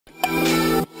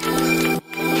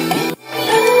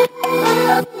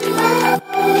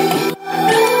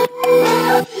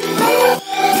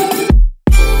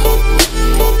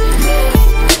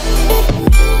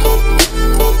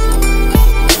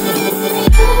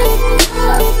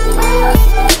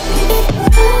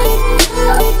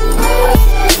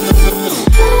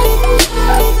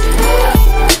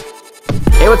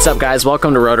What's up guys,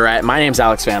 welcome to Rotor Riot. My name's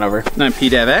Alex Vanover. And I'm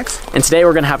PDEVX. And today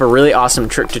we're gonna have a really awesome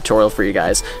trick tutorial for you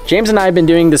guys. James and I have been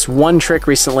doing this one trick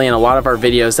recently in a lot of our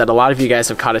videos that a lot of you guys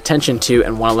have caught attention to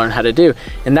and wanna learn how to do.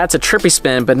 And that's a trippy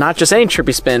spin, but not just any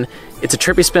trippy spin, it's a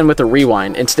trippy spin with a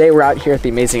rewind. And today we're out here at the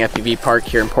amazing FPV Park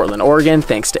here in Portland, Oregon.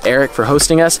 Thanks to Eric for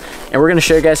hosting us. And we're gonna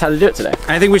show you guys how to do it today.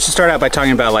 I think we should start out by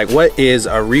talking about like what is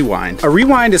a rewind. A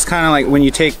rewind is kind of like when you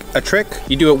take a trick,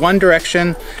 you do it one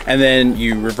direction and then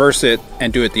you reverse it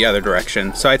and do it the other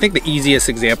direction. So I think the easiest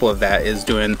example of that is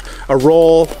doing a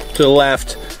roll to the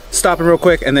left, stopping real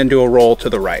quick, and then do a roll to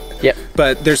the right. Yep.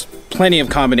 But there's plenty of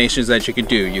combinations that you could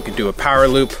do. You could do a power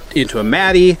loop into a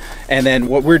Matty, and then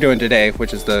what we're doing today,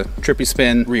 which is the trippy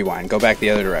spin rewind, go back the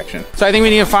other direction. So I think we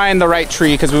need to find the right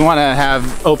tree because we want to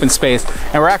have open space,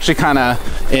 and we're actually kind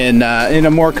of in a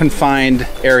more confined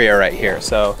area right here.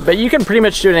 So, but you can pretty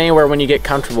much do it anywhere when you get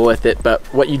comfortable with it. But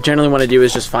what you generally want to do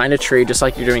is just find a tree, just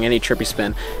like you're doing any trippy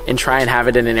spin, and try and have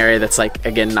it in an area that's like,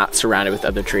 again, not surrounded with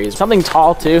other trees. Something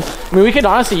tall too. I mean, we could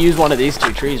honestly use one of these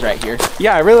two trees right here.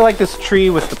 Yeah, I really like this tree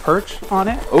with the perch on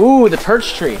it. Ooh, the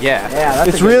perch tree. Yeah,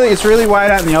 that's it's really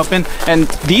wide out in the open, and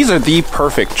these are the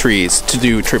perfect trees to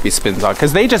do trippy spins on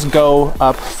because they just go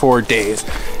up for days.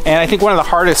 And I think one of the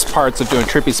hardest parts of doing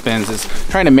trippy spins is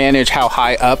trying to manage how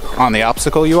high up on the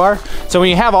obstacle you are. So when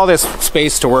you have all this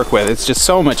space to work with, it's just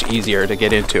so much easier to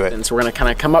get into it. And so we're gonna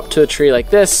kind of come up to a tree like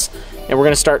this, and we're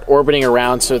gonna start orbiting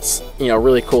around. So it's, you know, a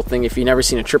really cool thing. If you've never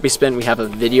seen a trippy spin, we have a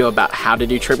video about how to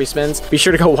do trippy spins. Be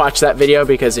sure to go watch that video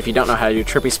because if you don't know how to do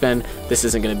trippy spin, this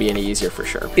isn't gonna be any easier for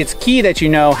sure. It's key that you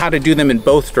know how to do them in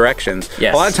both directions.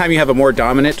 Yes. A lot of time you have a more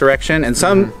dominant direction, and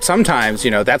sometimes, you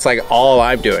know, that's like all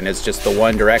I'm doing is just the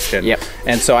one direction. Yep.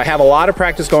 And so I have a lot of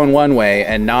practice going one way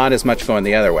and not as much going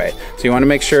the other way. So you wanna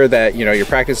make sure that, you know, you're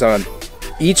practicing on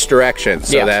each direction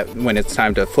so that when it's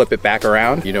time to flip it back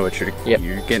around, you know what you're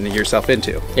getting yourself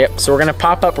into. Yep, so we're gonna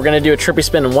pop up, we're gonna do a trippy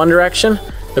spin in one direction,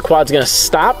 the quad's gonna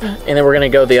stop, and then we're gonna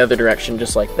go the other direction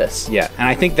just like this. Yeah, and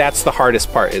I think that's the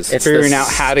hardest part is figuring out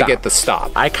how to get the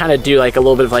stop. I kind of do like a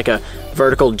little bit of like a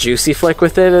vertical juicy flick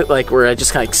with it, like where I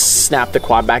just kind of like snap the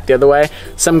quad back the other way.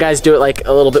 Some guys do it like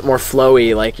a little bit more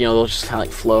flowy, like, you know, they'll just kind of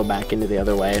like flow back into the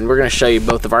other way. And we're gonna show you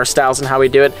both of our styles and how we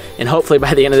do it. And hopefully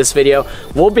by the end of this video,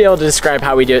 we'll be able to describe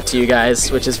how we do it to you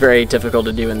guys, which is very difficult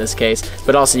to do in this case,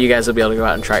 but also you guys will be able to go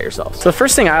out and try it yourselves. So the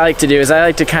first thing I like to do is I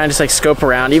like to kind of just like scope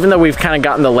around. Even though we've kind of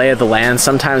gotten the lay of the land,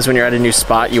 sometimes when you're at a new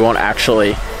spot, you won't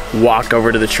actually walk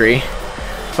over to the tree.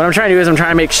 What I'm trying to do is I'm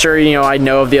trying to make sure, you know, I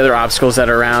know of the other obstacles that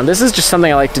are around. This is just something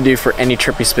I like to do for any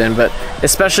trippy spin, but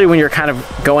especially when you're kind of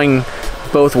going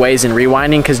both ways and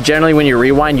rewinding, because generally when you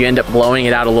rewind, you end up blowing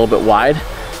it out a little bit wide.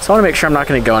 So I want to make sure I'm not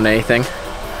going to go into anything.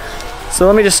 So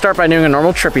let me just start by doing a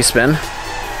normal trippy spin,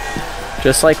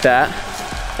 just like that.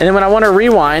 And then when I want to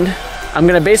rewind, I'm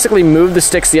going to basically move the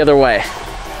sticks the other way.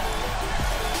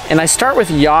 And I start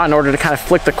with yaw in order to kind of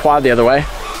flick the quad the other way.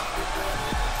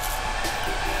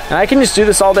 And I can just do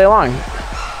this all day long.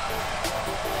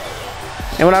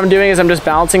 And what I'm doing is I'm just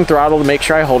balancing throttle to make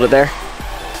sure I hold it there.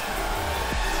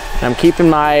 And I'm keeping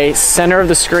my center of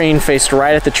the screen faced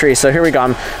right at the tree. So here we go,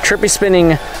 I'm trippy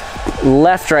spinning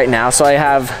left right now. So I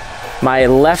have my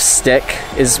left stick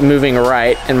is moving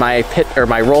right and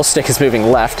my roll stick is moving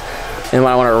left. And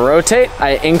when I want to rotate,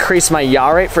 I increase my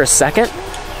yaw rate for a second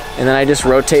and then I just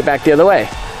rotate back the other way.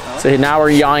 So now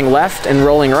we're yawing left and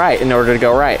rolling right in order to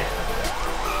go right.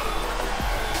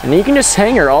 And you can just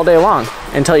hang her all day long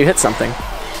until you hit something.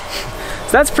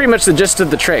 So that's pretty much the gist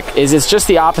of the trick, is it's just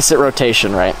the opposite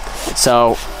rotation, right?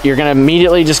 So you're gonna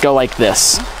immediately just go like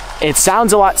this. It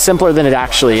sounds a lot simpler than it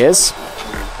actually is,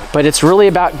 but it's really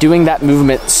about doing that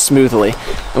movement smoothly.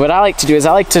 And what I like to do is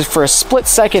I like to, for a split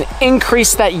second,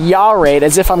 increase that yaw rate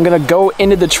as if I'm gonna go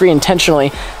into the tree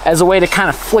intentionally as a way to kind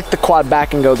of flick the quad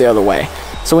back and go the other way.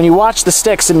 So when you watch the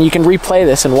sticks, and you can replay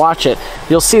this and watch it,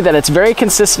 you'll see that it's very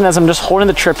consistent as I'm just holding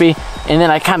the trippy, and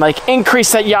then I kind of like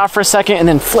increase that yaw for a second and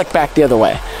then flick back the other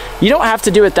way. You don't have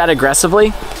to do it that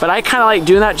aggressively, but I kind of like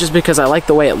doing that just because I like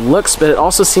the way it looks, but it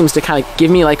also seems to kind of give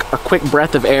me like a quick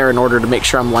breath of air in order to make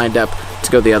sure I'm lined up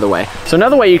to go the other way. So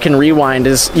another way you can rewind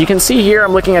is, you can see here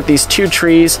I'm looking at these two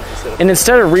trees, and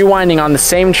instead of rewinding on the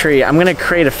same tree, I'm gonna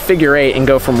create a figure 8 and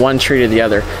go from one tree to the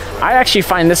other. I actually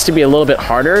find this to be a little bit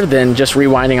harder than just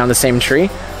rewinding on the same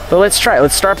tree, but let's try it.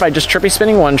 Let's start by just trippy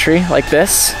spinning one tree like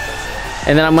this,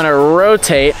 and then I'm gonna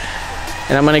rotate,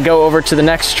 and I'm gonna go over to the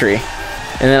next tree,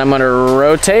 and then I'm gonna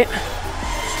rotate.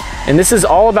 And this is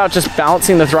all about just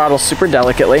balancing the throttle super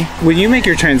delicately. When you make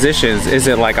your transitions, is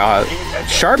it like a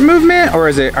sharp movement, or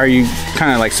are you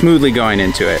kind of like smoothly going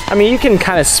into it? I mean, you can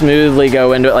kind of smoothly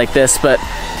go into it like this, but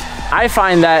I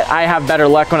find that I have better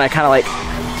luck when I kind of like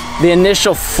the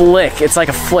initial flick, it's like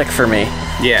a flick for me.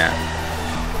 Yeah.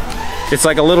 It's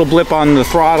like a little blip on the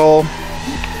throttle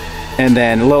and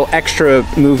then a little extra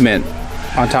movement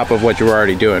on top of what you were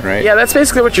already doing, right? Yeah, that's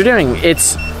basically what you're doing.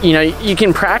 It's, you know, you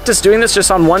can practice doing this just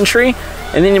on one tree,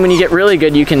 and then when you get really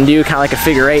good, you can do kind of like a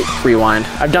figure 8 rewind.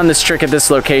 I've done this trick at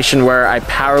this location where I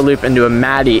power loop into a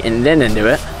Matty and then into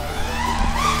it.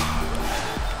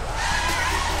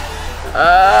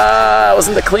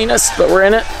 Wasn't the cleanest, but we're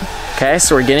in it. Okay,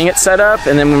 so we're getting it set up,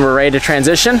 and then when we're ready to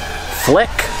transition, flick.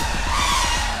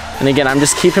 And again, I'm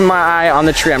just keeping my eye on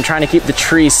the tree. I'm trying to keep the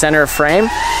tree center of frame.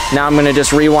 Now I'm gonna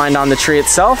just rewind on the tree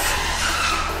itself,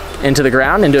 into the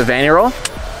ground, into a vanny roll.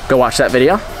 Go watch that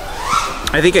video.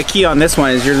 I think a key on this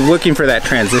one is you're looking for that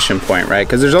transition point, right?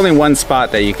 Because there's only one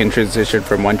spot that you can transition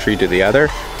from one tree to the other.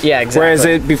 Yeah, exactly.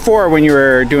 Whereas before, when you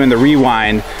were doing the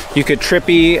rewind, you could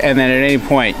trippy, and then at any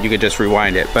point, you could just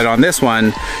rewind it. But on this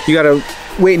one, you gotta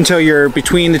wait until you're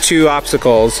between the two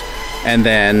obstacles, and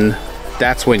then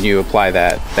that's when you apply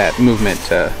that movement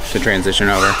to transition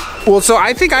over. Well, so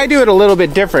I think I do it a little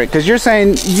bit different, because you're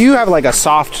saying you have like a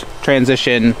soft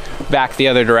transition back the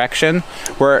other direction,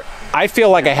 where I feel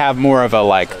like I have more of a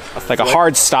like a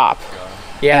hard stop.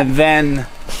 Yeah. And then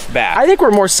back. I think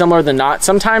we're more similar than not.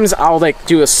 Sometimes I'll like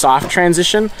do a soft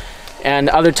transition, and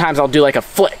other times I'll do like a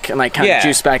flick and like kind of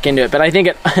juice back into it. But I think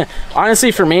it,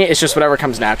 honestly for me, it's just whatever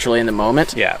comes naturally in the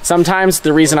moment. Yeah. Sometimes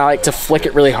the reason I like to flick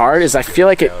it really hard is I feel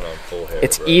like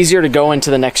it's easier to go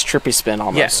into the next trippy spin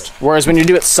almost. Yes. Whereas when you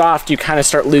do it soft, you kind of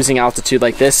start losing altitude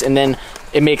like this, and then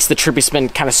it makes the trippy spin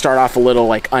kind of start off a little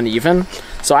like uneven.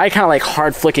 So I kind of like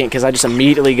hard flicking because I just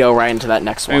immediately go right into that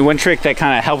next one. I mean, one trick that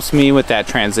kind of helps me with that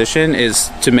transition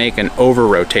is to make an over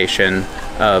rotation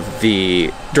of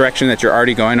the direction that you're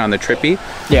already going on the trippy.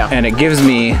 Yeah. And it gives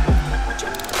me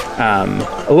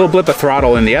a little blip of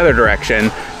throttle in the other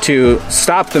direction to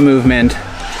stop the movement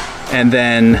and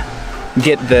then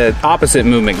get the opposite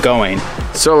movement going.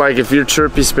 So like if you're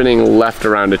trippy spinning left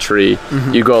around a tree,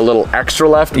 you go a little extra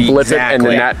left, blip it, and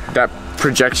then that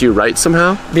projects you right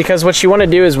somehow? Because what you want to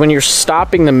do is when you're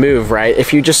stopping the move, right,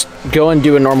 if you just go and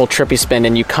do a normal trippy spin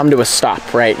and you come to a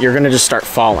stop, right, you're going to just start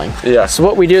falling. Yeah. So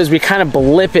what we do is we kind of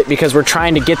blip it because we're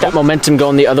trying to get that momentum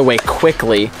going the other way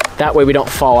quickly. That way we don't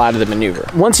fall out of the maneuver.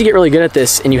 Once you get really good at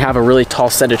this and you have a really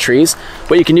tall set of trees,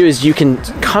 what you can do is you can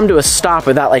come to a stop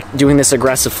without like doing this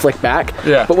aggressive flick back.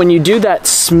 Yeah. But when you do that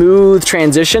smooth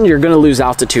transition, you're going to lose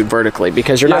altitude vertically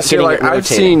because you're not getting it rotating. I've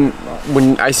seen,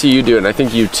 when I see you do it, and I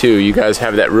think you too, you guys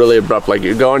have that really abrupt, like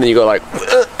you're going and you go like,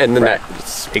 and then that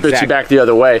spits you back the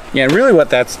other way. Yeah, really what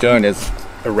that's doing is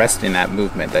arresting that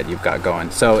movement that you've got going.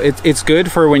 So it's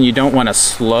good for when you don't want to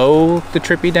slow the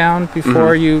trippy down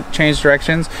before you change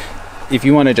directions. If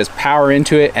you want to just power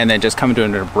into it and then just come to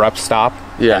an abrupt stop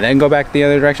and then go back the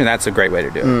other direction, that's a great way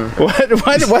to do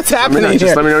it. What's happening here?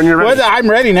 Just let me know when you're ready. I'm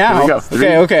ready now. Here we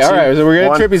go. Okay, all right. So we're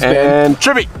going to trippy spin. And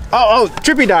trippy. Oh,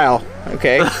 trippy dial.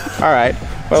 Okay, all right.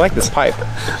 Well, I like this pipe.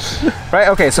 Right,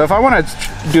 okay, so if I want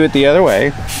to do it the other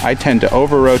way, I tend to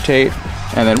over-rotate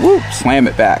and then whoop, slam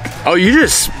it back. Oh, you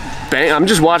just bang. I'm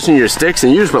just watching your sticks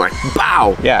and you just went like,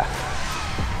 bow. Yeah.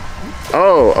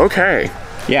 Oh, okay.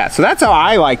 Yeah, so that's how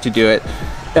I like to do it.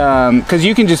 Because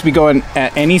you can just be going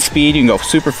at any speed, you can go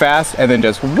super fast and then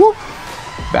just whoop,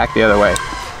 back the other way.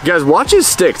 You guys, watch his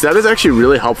sticks. That is actually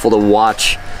really helpful to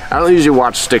watch. I don't usually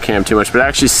watch stick cam too much, but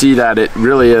actually see that it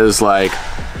really is like,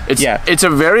 it's a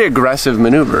very aggressive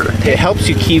maneuver. It helps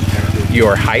you keep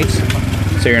your height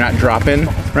so you're not dropping,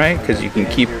 right? Because you can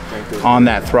keep on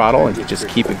that throttle and you just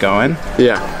keep it going.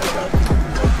 Yeah.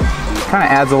 Kind of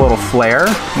adds a little flair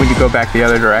when you go back the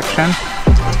other direction.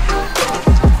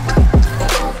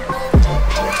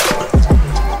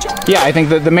 Yeah, I think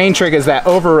that the main trick is that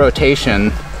over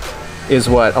rotation is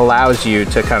what allows you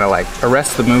to kind of like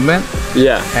arrest the movement.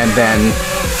 Yeah. And then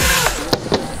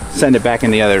send it back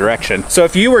in the other direction. So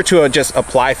if you were to just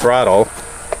apply throttle,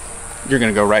 you're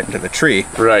gonna go right into the tree.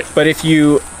 Right. But if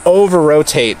you over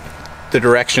rotate the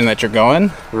direction that you're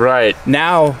going, right,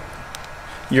 now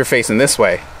you're facing this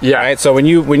way. Yeah. Right. So when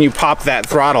you pop that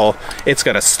throttle, it's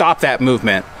gonna stop that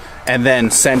movement and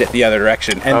then send it the other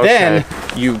direction, and then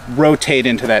you rotate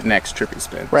into that next trippy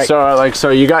spin. Right. So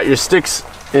you got your sticks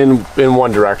in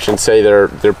one direction. Say they're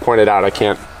pointed out. I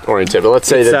can't orient it, but let's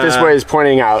say that this way is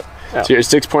pointing out. So your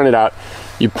stick's pointed out.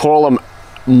 You pull them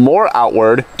more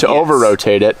outward to over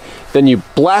rotate it. Then you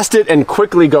blast it and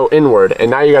quickly go inward,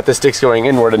 and now you got the sticks going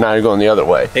inward, and now you're going the other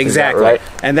way. Exactly. Right?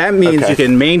 And that means you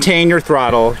can maintain your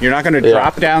throttle. You're not going to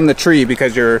drop down the tree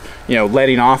because you're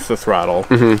letting off the throttle.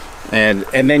 And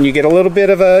then you get a little bit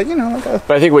of a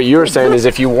But I think what you were saying is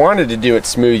if you wanted to do it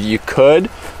smooth, you could,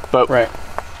 but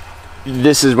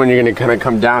this is when you're going to kind of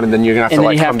come down, and then you're going to have to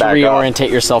like come back up. And then you have to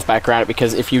reorientate yourself back around it,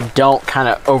 because if you don't kind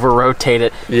of over-rotate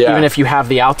it, even if you have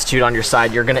the altitude on your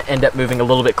side, you're going to end up moving a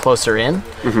little bit closer in.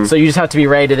 So you just have to be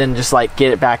ready to then just like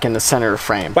get it back in the center of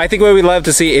frame. But I think what we'd love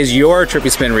to see is your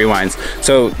Trippy Spin rewinds.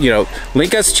 So, you know,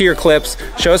 link us to your clips,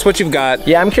 show us what you've got.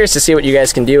 Yeah, I'm curious to see what you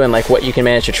guys can do and like what you can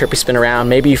manage your Trippy Spin around.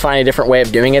 Maybe you find a different way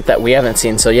of doing it that we haven't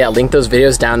seen. So yeah, link those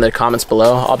videos down in the comments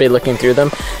below. I'll be looking through them.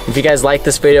 If you guys like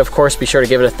this video, of course, be sure to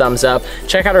give it a thumbs up.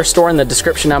 Check out our store in the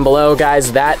description down below,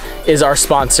 guys. That is our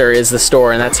sponsor, is the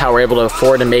store, and that's how we're able to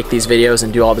afford to make these videos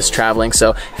and do all this traveling.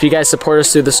 So if you guys support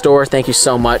us through the store, thank you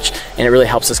so much, and it really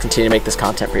helps us continue to make this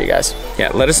content for you guys.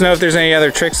 Yeah, let us know if there's any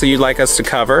other tricks that you'd like us to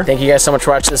cover. Thank you guys so much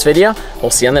for watching this video.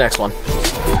 We'll see you on the next one.